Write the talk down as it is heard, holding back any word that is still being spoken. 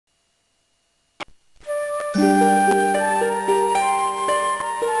Medieval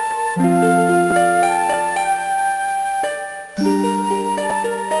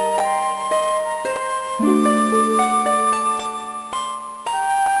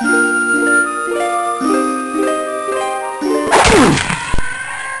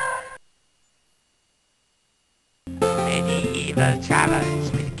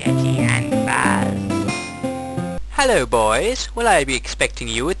Travels with Getty and Buz. Hello, boys. Will I be expecting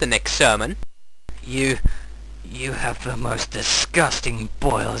you at the next sermon? You have the most disgusting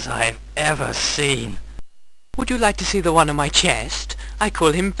boils I've ever seen. Would you like to see the one on my chest? I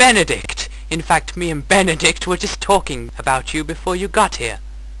call him Benedict. In fact, me and Benedict were just talking about you before you got here.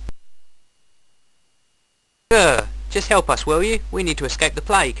 Just help us, will you? We need to escape the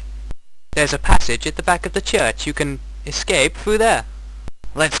plague. There's a passage at the back of the church. You can escape through there.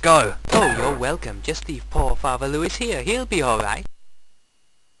 Let's go. Oh, you're welcome. Just leave poor Father Louis here. He'll be all right.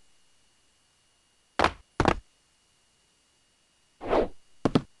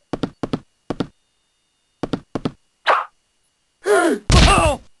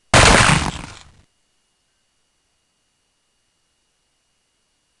 Oh!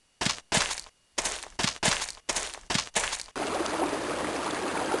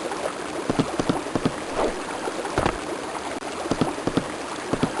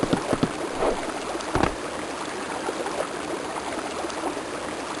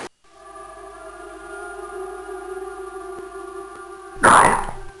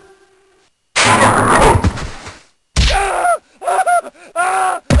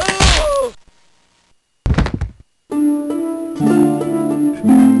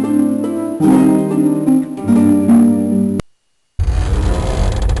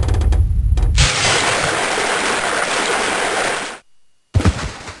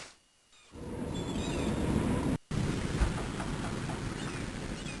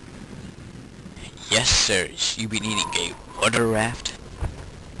 Yes, sirs. You be needing a water raft?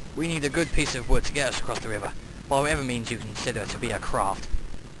 We need a good piece of wood to get us across the river, by whatever means you consider to be a craft.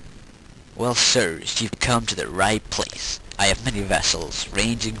 Well, sirs, you've come to the right place. I have many vessels,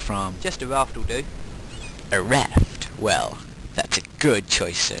 ranging from... Just a raft will do. A raft? Well, that's a good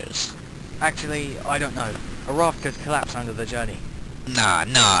choice, sirs. Actually, I don't know. A raft could collapse under the journey. Nah,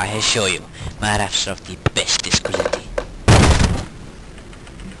 I assure you, my rafts are of the bestest quality.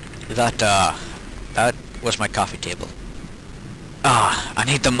 That was my coffee table. I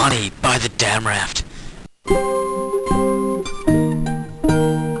need the money. Buy the damn raft.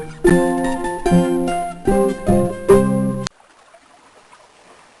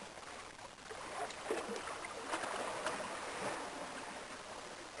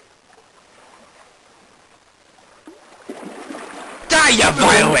 Die, you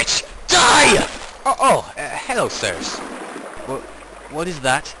vile witch! Die! Hello, sirs. What is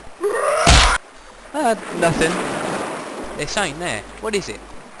that? Nothing. There's something there. What is it?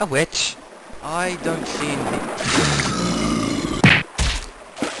 A witch? I don't see anything.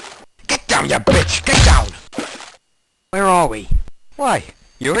 Get down, you bitch! Get down! Where are we? Why,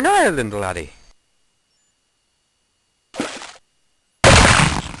 you're in Ireland, laddie.